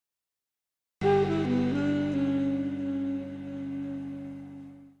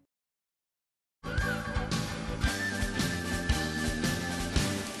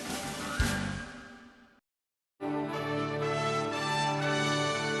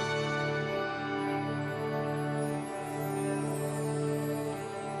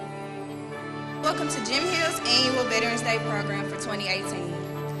Welcome to Jim Hill's annual Veterans Day program for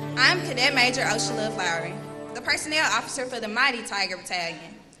 2018. I'm Cadet Major Valor, the personnel officer for the Mighty Tiger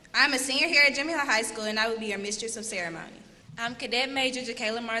Battalion. I'm a senior here at Jim Hill High School, and I will be your mistress of ceremony. I'm Cadet Major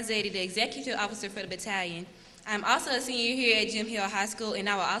Jacayla Marzetti, the executive officer for the battalion. I'm also a senior here at Jim Hill High School, and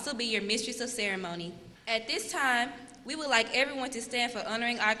I will also be your mistress of ceremony. At this time, we would like everyone to stand for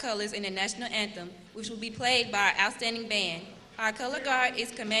honoring our colors in the national anthem, which will be played by our outstanding band. Our color guard is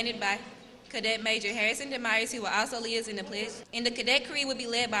commanded by Cadet Major Harrison DeMyers, who will also lead us in the pledge. And the cadet creed will be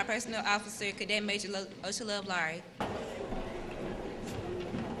led by Personnel Officer Cadet Major Valor.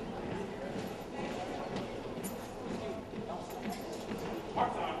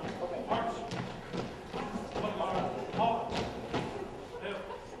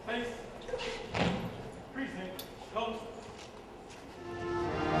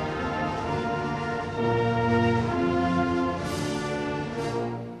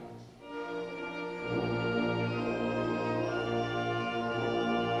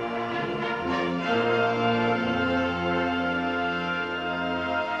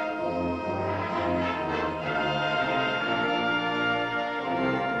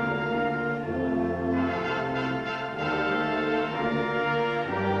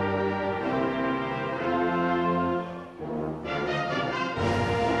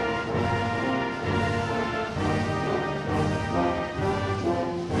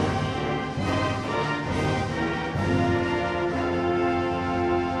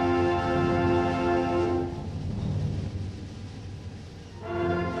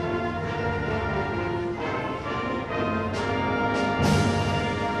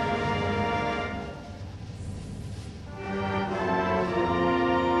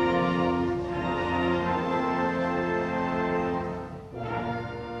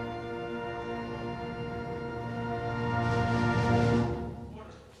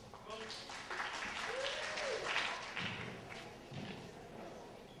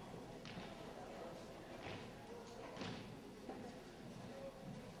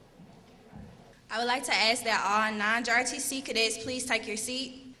 I would like to ask that all non-JROTC cadets please take your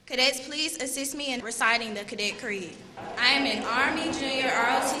seat. Cadets, please assist me in reciting the Cadet Creed. I am an Army Junior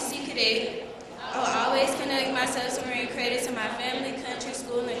ROTC cadet. I will always connect myself to bring credit to my family, country,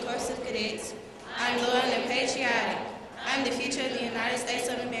 school, and corps of cadets. I am loyal and patriotic. I am the future of the United States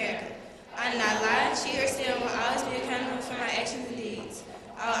of America. I do not lie, cheat, or steal, and will always be accountable for my actions and deeds.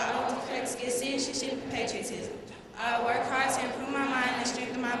 I will always practice good citizenship and patriotism. I will work hard to improve my mind and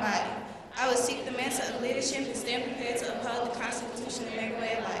strengthen my body. I will seek the mantle of leadership and stand prepared to uphold the Constitution and American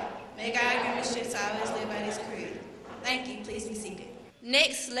way of life. May God grant me strength to always live by this creed. Thank you. Please be seated.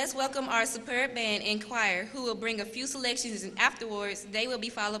 Next, let's welcome our superb band and choir, who will bring a few selections, and afterwards, they will be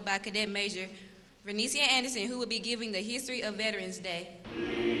followed by Cadet Major Vernicia Anderson, who will be giving the history of Veterans Day.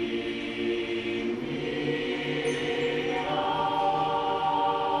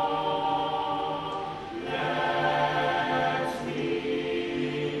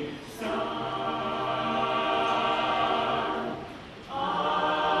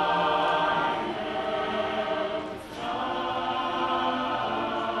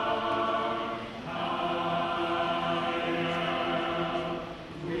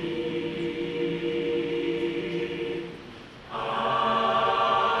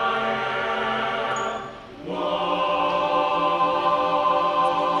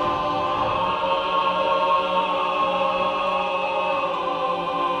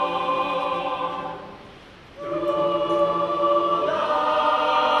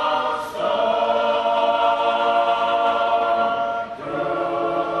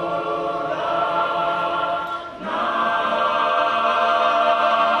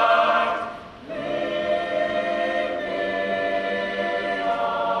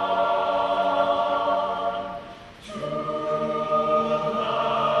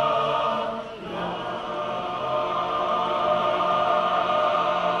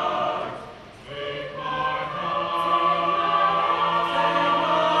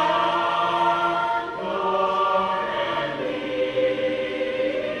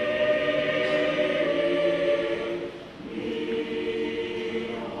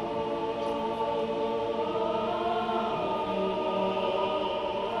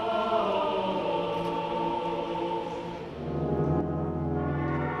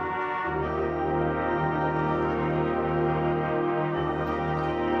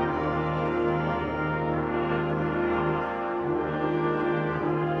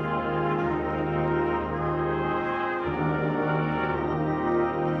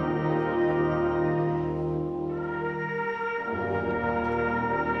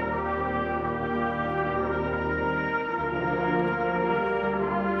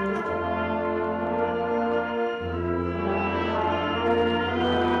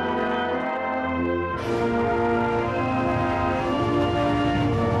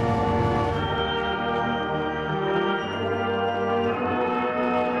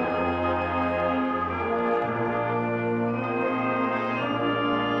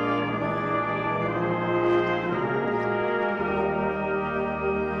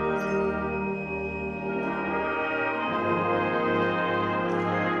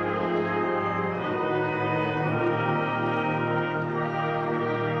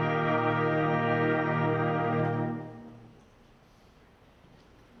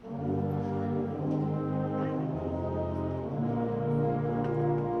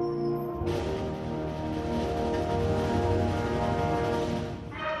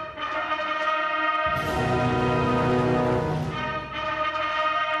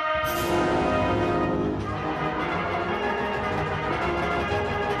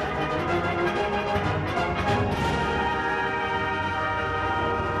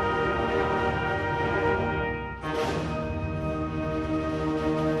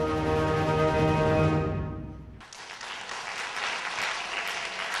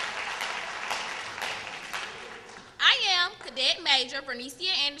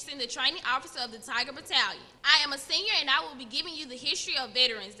 Bernicia Anderson, the training officer of the Tiger Battalion. I am a senior and I will be giving you the history of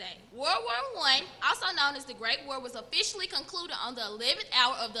Veterans Day. World War I, also known as the Great War, was officially concluded on the 11th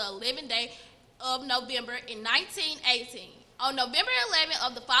hour of the 11th day of November in 1918. On November 11th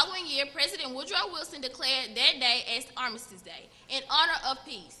of the following year, President Woodrow Wilson declared that day as Armistice Day in honor of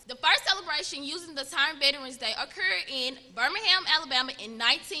peace. The first celebration using the term Veterans Day occurred in Birmingham, Alabama in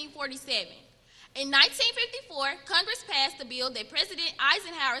 1947. In 1954, Congress passed the bill that President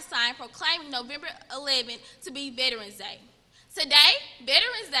Eisenhower signed proclaiming November 11th to be Veterans Day. Today,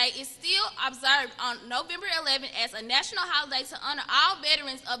 Veterans Day is still observed on November 11th as a national holiday to honor all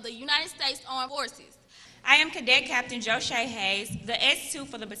veterans of the United States Armed Forces. I am Cadet Captain Joshe Hayes, the S2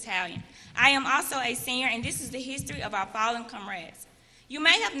 for the battalion. I am also a senior, and this is the history of our fallen comrades. You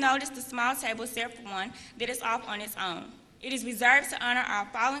may have noticed the small table set for one that is off on its own. It is reserved to honor our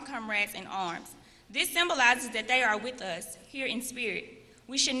fallen comrades in arms. This symbolizes that they are with us, here in spirit.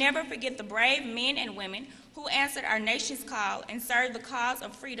 We should never forget the brave men and women who answered our nation's call and served the cause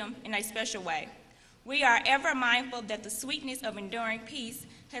of freedom in a special way. We are ever mindful that the sweetness of enduring peace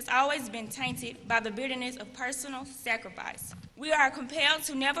has always been tainted by the bitterness of personal sacrifice. We are compelled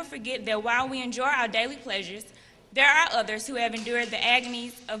to never forget that while we enjoy our daily pleasures, there are others who have endured the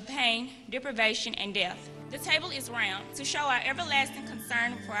agonies of pain, deprivation, and death. The table is round to show our everlasting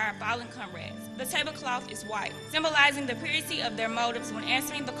concern for our fallen comrades. The tablecloth is white, symbolizing the purity of their motives when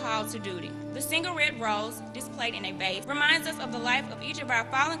answering the call to duty. The single red rose, displayed in a vase, reminds us of the life of each of our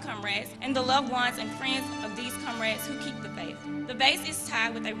fallen comrades and the loved ones and friends of these comrades who keep the faith. The vase is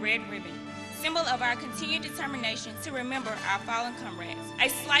tied with a red ribbon, symbol of our continued determination to remember our fallen comrades. A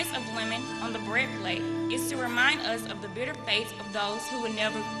slice of lemon on the bread plate is to remind us of the bitter fate of those who will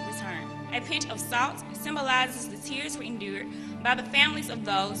never return. A pinch of salt symbolizes the tears we endured by the families of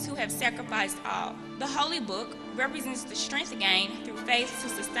those who have sacrificed all. The Holy Book represents the strength gained through faith to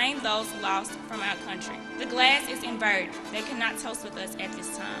sustain those lost from our country. The glass is inverted. They cannot toast with us at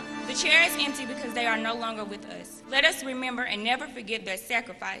this time. The chair is empty because they are no longer with us. Let us remember and never forget their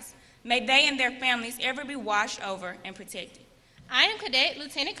sacrifice. May they and their families ever be washed over and protected. I am Cadet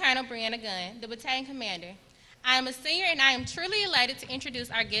Lieutenant Colonel Brianna Gunn, the battalion commander. I am a senior and I am truly elated to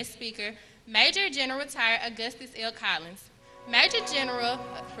introduce our guest speaker, Major General Retired Augustus L. Collins. Major General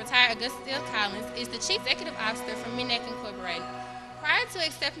Retired Augustus L. Collins is the Chief Executive Officer for MNEC Incorporated. Prior to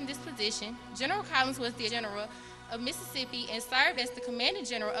accepting this position, General Collins was the General of Mississippi and served as the Commander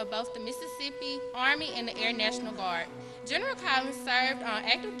General of both the Mississippi Army and the Air National Guard. General Collins served on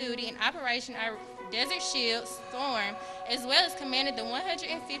active duty in Operation Desert Shield Storm, as well as commanded the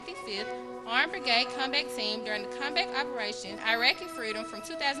 155th Armed Brigade Combat Team during the combat operation Iraqi Freedom from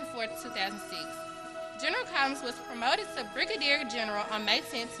 2004 to 2006. General Collins was promoted to Brigadier General on May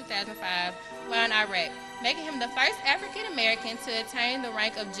 10, 2005, while in Iraq, making him the first African American to attain the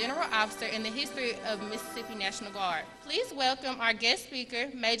rank of General Officer in the history of Mississippi National Guard. Please welcome our guest speaker,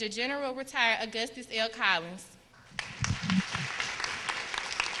 Major General Retired Augustus L. Collins.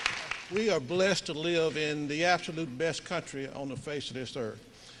 We are blessed to live in the absolute best country on the face of this earth.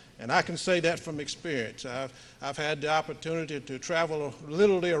 And I can say that from experience. I've had the opportunity to travel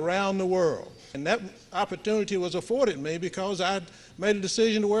literally around the world. And that opportunity was afforded me because I made a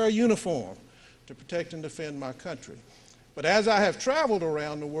decision to wear a uniform to protect and defend my country. But as I have traveled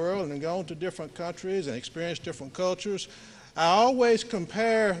around the world and gone to different countries and experienced different cultures, I always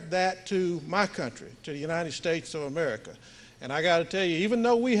compare that to my country, to the United States of America. And I got to tell you, even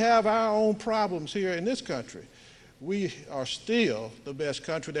though we have our own problems here in this country, we are still the best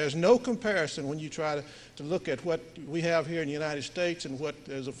country. There's no comparison when you try to look at what we have here in the United States and what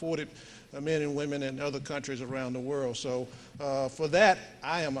is afforded men and women in other countries around the world. So for that,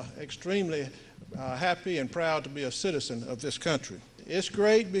 I am extremely happy and proud to be a citizen of this country. It's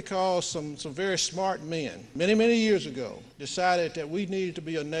great because some very smart men, many, many years ago, decided that we needed to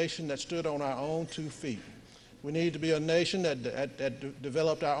be a nation that stood on our own 2 feet. We needed to be a nation that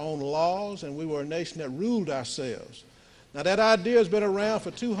developed our own laws, and we were a nation that ruled ourselves. Now, that idea has been around for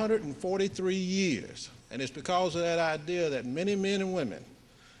 243 years, and it's because of that idea that many men and women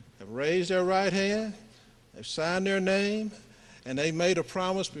have raised their right hand, they've signed their name, and they made a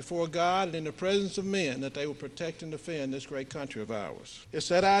promise before God and in the presence of men that they would protect and defend this great country of ours. It's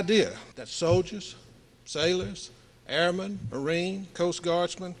that idea that soldiers, sailors, airmen, Marine, Coast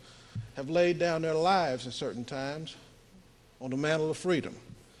Guardsmen, have laid down their lives at certain times on the mantle of freedom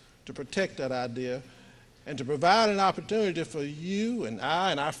to protect that idea and to provide an opportunity for you and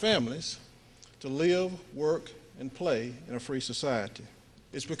I and our families to live, work, and play in a free society.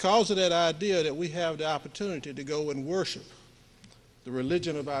 It's because of that idea that we have the opportunity to go and worship the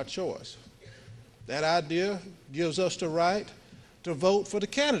religion of our choice. That idea gives us the right to vote for the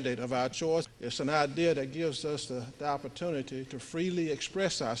candidate of our choice. It's an idea that gives us the opportunity to freely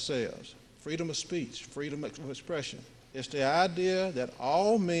express ourselves, freedom of speech, freedom of expression. It's the idea that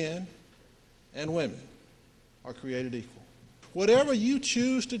all men and women are created equal. Whatever you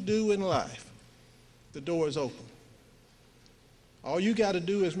choose to do in life, the door is open. All you got to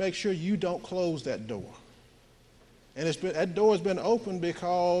do is make sure you don't close that door. And that door has been opened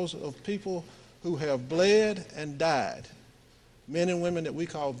because of people who have bled and died. Men and women that we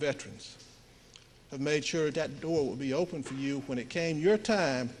call veterans have made sure that door would be open for you when it came your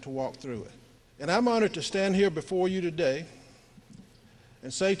time to walk through it. And I'm honored to stand here before you today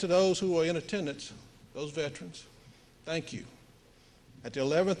and say to those who are in attendance, those veterans, thank you. At the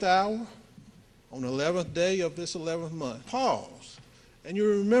 11th hour, on the 11th day of this 11th month, pause, and you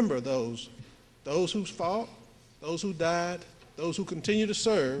remember those who fought, those who died, those who continue to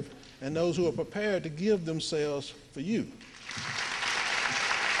serve, and those who are prepared to give themselves for you.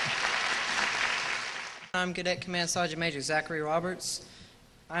 I'm Cadet Command Sergeant Major Zachary Roberts.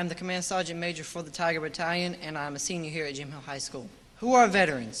 I'm the Command Sergeant Major for the Tiger Battalion, and I'm a senior here at Jim Hill High School. Who are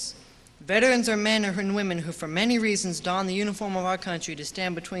veterans? Veterans are men and women who for many reasons don the uniform of our country to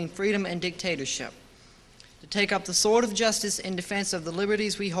stand between freedom and dictatorship, to take up the sword of justice in defense of the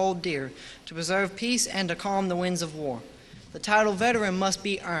liberties we hold dear, to preserve peace and to calm the winds of war. The title veteran must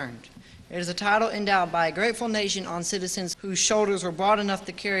be earned. It is a title endowed by a grateful nation on citizens whose shoulders were broad enough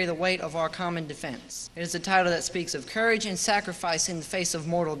to carry the weight of our common defense. It is a title that speaks of courage and sacrifice in the face of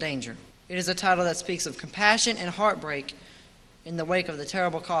mortal danger. It is a title that speaks of compassion and heartbreak in the wake of the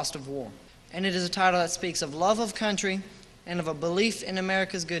terrible cost of war. And it is a title that speaks of love of country and of a belief in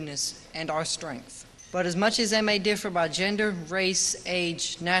America's goodness and our strength. But as much as they may differ by gender, race,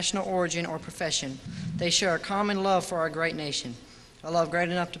 age, national origin, or profession, they share a common love for our great nation, a love great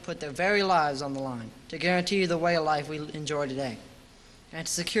enough to put their very lives on the line, to guarantee you the way of life we enjoy today, and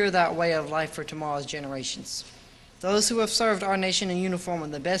to secure that way of life for tomorrow's generations. Those who have served our nation in uniform are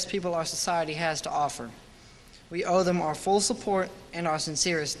the best people our society has to offer. We owe them our full support and our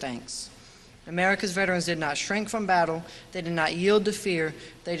sincerest thanks. America's veterans did not shrink from battle, they did not yield to fear,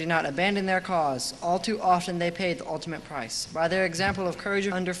 they did not abandon their cause. All too often they paid the ultimate price. By their example of courage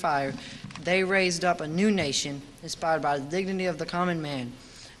under fire, they raised up a new nation inspired by the dignity of the common man,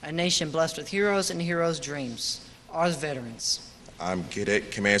 a nation blessed with heroes and heroes' dreams, ours veterans. I'm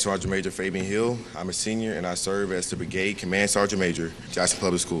Cadet Command Sergeant Major Fabian Hill. I'm a senior and I serve as the Brigade Command Sergeant Major, Jackson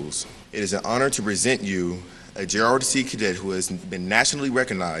Public Schools. It is an honor to present you a JROTC cadet who has been nationally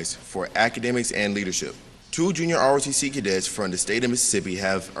recognized for academics and leadership. 2 junior ROTC cadets from the state of Mississippi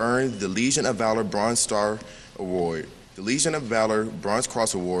have earned the Legion of Valor Bronze Star Award. The Legion of Valor Bronze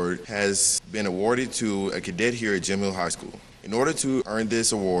Cross Award has been awarded to a cadet here at Jim Hill High School. In order to earn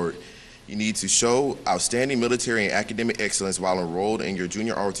this award, you need to show outstanding military and academic excellence while enrolled in your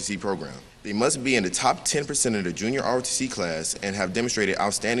junior ROTC program. They must be in the top 10% of the junior ROTC class and have demonstrated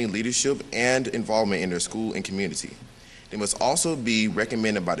outstanding leadership and involvement in their school and community. They must also be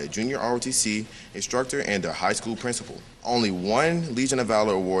recommended by the junior ROTC instructor and their high school principal. Only 1 Legion of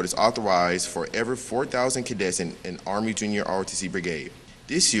Valor award is authorized for every 4,000 cadets in an Army Junior ROTC brigade.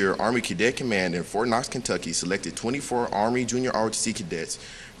 This year, Army Cadet Command in Fort Knox, Kentucky selected 24 Army Junior ROTC cadets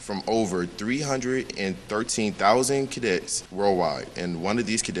from over 313,000 cadets worldwide, and one of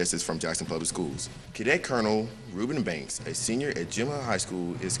these cadets is from Jackson Public Schools. Cadet Colonel Ruben Banks, a senior at Jim Hill High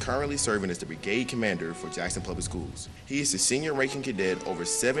School, is currently serving as the brigade commander for Jackson Public Schools. He is the senior ranking cadet over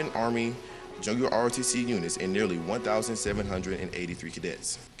 7 Army Junior ROTC units and nearly 1,783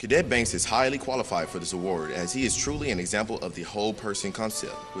 cadets. Cadet Banks is highly qualified for this award as he is truly an example of the whole person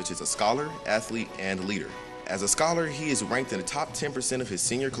concept, which is a scholar, athlete, and leader. As a scholar, he is ranked in the top 10% of his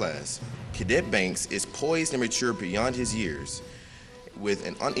senior class. Cadet Banks is poised and mature beyond his years, with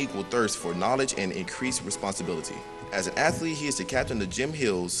an unequaled thirst for knowledge and increased responsibility. As an athlete, he is the captain of Jim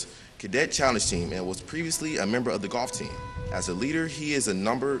Hill's Cadet Challenge Team and was previously a member of the golf team. As a leader, he is the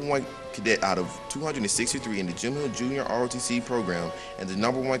 #1 cadet out of 263 in the Jim Hill Junior ROTC program and the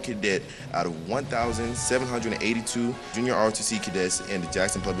 #1 cadet out of 1,782 Junior ROTC cadets in the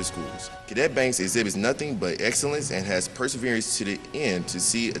Jackson Public Schools. Cadet Banks exhibits nothing but excellence and has perseverance to the end to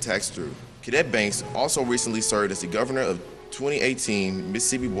see attacks through. Cadet Banks also recently served as the governor of 2018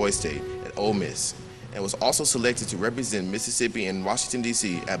 Mississippi Boys State at Ole Miss and was also selected to represent Mississippi in Washington,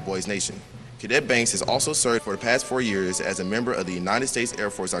 D.C. at Boys Nation. Cadet Banks has also served for the past 4 years as a member of the United States Air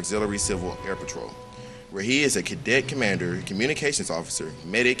Force Auxiliary Civil Air Patrol, where he is a cadet commander, communications officer,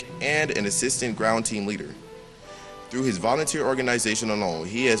 medic, and an assistant ground team leader. Through his volunteer organization alone,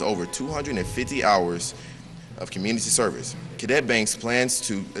 he has over 250 hours of Community Service. Cadet Banks plans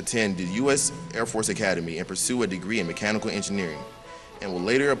to attend the U.S. Air Force Academy and pursue a degree in mechanical engineering, and will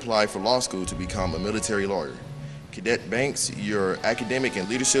later apply for law school to become a military lawyer. Cadet Banks, your academic and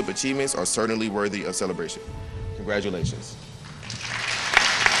leadership achievements are certainly worthy of celebration. Congratulations.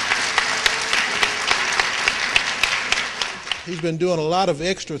 He's been doing a lot of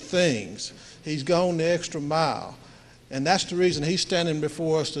extra things. He's gone the extra mile. And that's the reason he's standing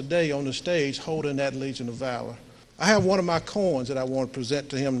before us today on the stage holding that Legion of Valor. I have one of my coins that I want to present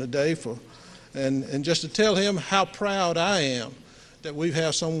to him today and just to tell him how proud I am that we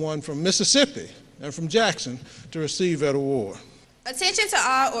have someone from Mississippi and from Jackson to receive that award. Attention to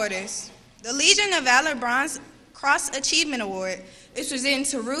all orders. The Legion of Valor Bronze Cross Achievement Award is presented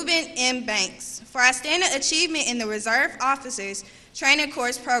to Ruben M. Banks for outstanding achievement in the Reserve Officers Training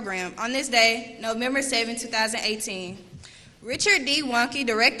Course Program on this day, November 7, 2018. Richard D. Wonke,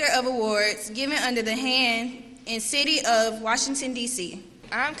 Director of Awards, given under the hand in City of Washington, D.C.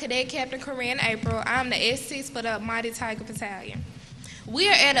 I'm Cadet Captain Corinne April. I'm the S6 for the Mighty Tiger Battalion. We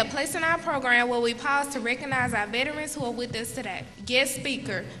are at a place in our program where we pause to recognize our veterans who are with us today. Guest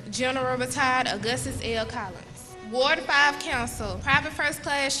speaker, General Retired Augustus L. Collins. Ward 5 Council, Private First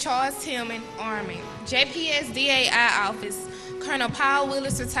Class Charles Tillman, Army. JPS DAI Office, Colonel Paul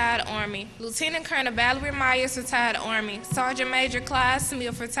Willis, Retired Army. Lieutenant Colonel Valerie Myers, Retired Army. Sergeant Major Clyde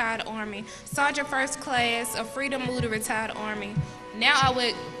Smith, Retired Army. Sergeant First Class of Freedom Moody, Retired Army. Now I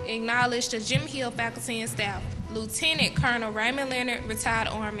would acknowledge the Jim Hill faculty and staff. Lieutenant Colonel Raymond Leonard, Retired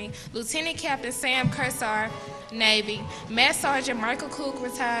Army. Lieutenant Captain Sam Cursar, Navy. Master Sergeant Michael Cook,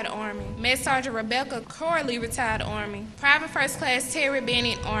 Retired Army. Master Sergeant Rebecca Corley, Retired Army. Private First Class Terry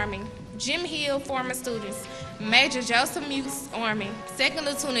Bennett, Army. Jim Hill, former students. Major Joseph Muse, Army. Second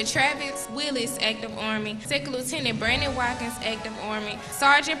Lieutenant Travis Willis, Active Army. Second Lieutenant Brandon Watkins, Active Army.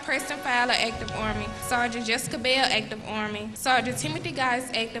 Sergeant Preston Fowler, Active Army. Sergeant Jessica Bell, Active Army. Sergeant Timothy Geis,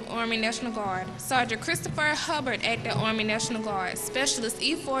 Active Army, National Guard. Sergeant Christopher Hubbard, Active Army, National Guard. Specialist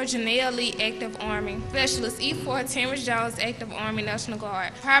E4 Janelle Lee, Active Army. Specialist E4 Terrence Jones, Active Army, National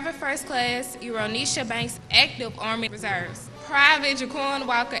Guard. Private First Class Ironisha Banks, Active Army Reserves. Private Jaquan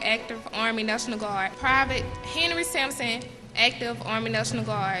Walker, Active Army, National Guard. Private Henry Sampson, Active Army, National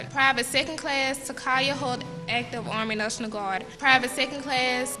Guard. Private Second Class Takaya Holt, Active Army, National Guard. Private Second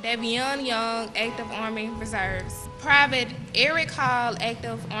Class Davion Young, Active Army Reserves. Private Eric Hall,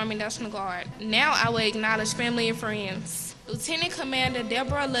 Active Army, National Guard. Now I will acknowledge family and friends. Lieutenant Commander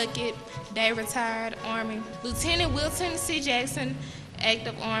Deborah Luckett, they retired Army. Lieutenant Wilton C. Jackson,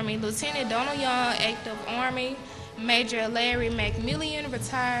 Active Army. Lieutenant Donald Young, Active Army. Major Larry McMillian,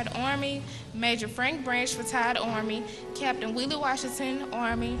 retired Army. Major Frank Branch, retired Army. Captain Willie Washington,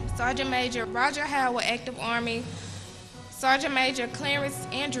 Army. Sergeant Major Roger Howard, Active Army. Sergeant Major Clarence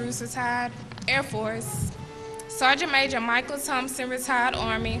Andrews, retired Air Force. Sergeant Major Michael Thompson, retired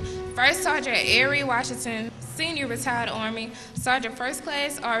Army. First Sergeant Ari Washington, Senior, retired Army. Sergeant First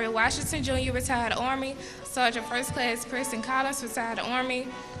Class Ari Washington, Jr., retired Army. Sergeant First Class Preston Collins, retired Army.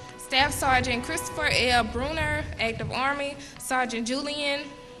 Staff Sergeant Christopher L. Bruner, Active Army. Sergeant Julian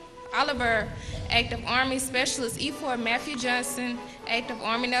Oliver, Active Army. Specialist E4 Matthew Johnson, Active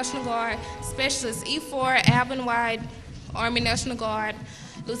Army, National Guard. Specialist E4 Alvin White, Army, National Guard.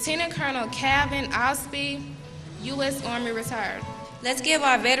 Lieutenant Colonel Calvin Osby, U.S. Army, retired. Let's give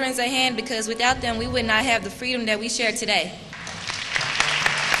our veterans a hand because without them we would not have the freedom that we share today.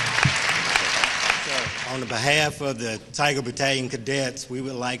 On the behalf of the Tiger Battalion Cadets, we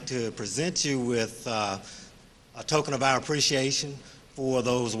would like to present you with a token of our appreciation for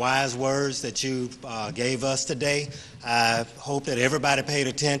those wise words that you gave us today. I hope that everybody paid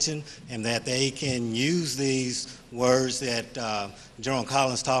attention and that they can use these words that General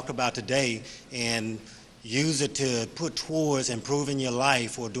Collins talked about today and use it to put towards improving your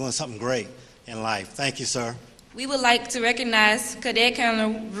life or doing something great in life. Thank you, sir. We would like to recognize Cadet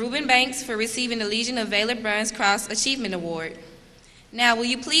Colonel Ruben Banks for receiving the Legion of Valor Bronze Cross Achievement Award. Now, will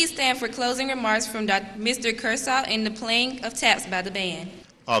you please stand for closing remarks from Mr. Kershaw and the playing of taps by the band?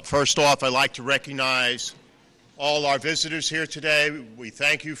 First off, I'd like to recognize all our visitors here today. We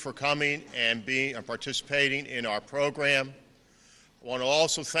thank you for coming and participating in our program. I want to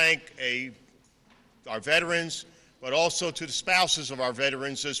also thank our veterans, but also to the spouses of our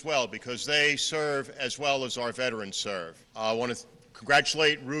veterans as well, because they serve as well as our veterans serve. I want to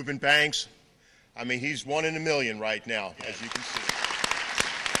congratulate Ruben Banks. I mean, he's 1 in a million right now, as you can see.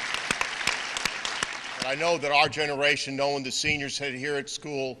 But I know that our generation, knowing the seniors that are here at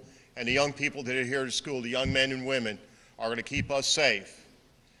school and the young people that are here at school, the young men and women, are going to keep us safe.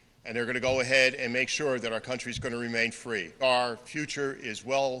 And they're going to go ahead and make sure that our country is going to remain free. Our future is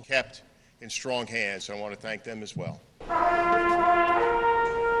well kept in strong hands. I want to thank them as well.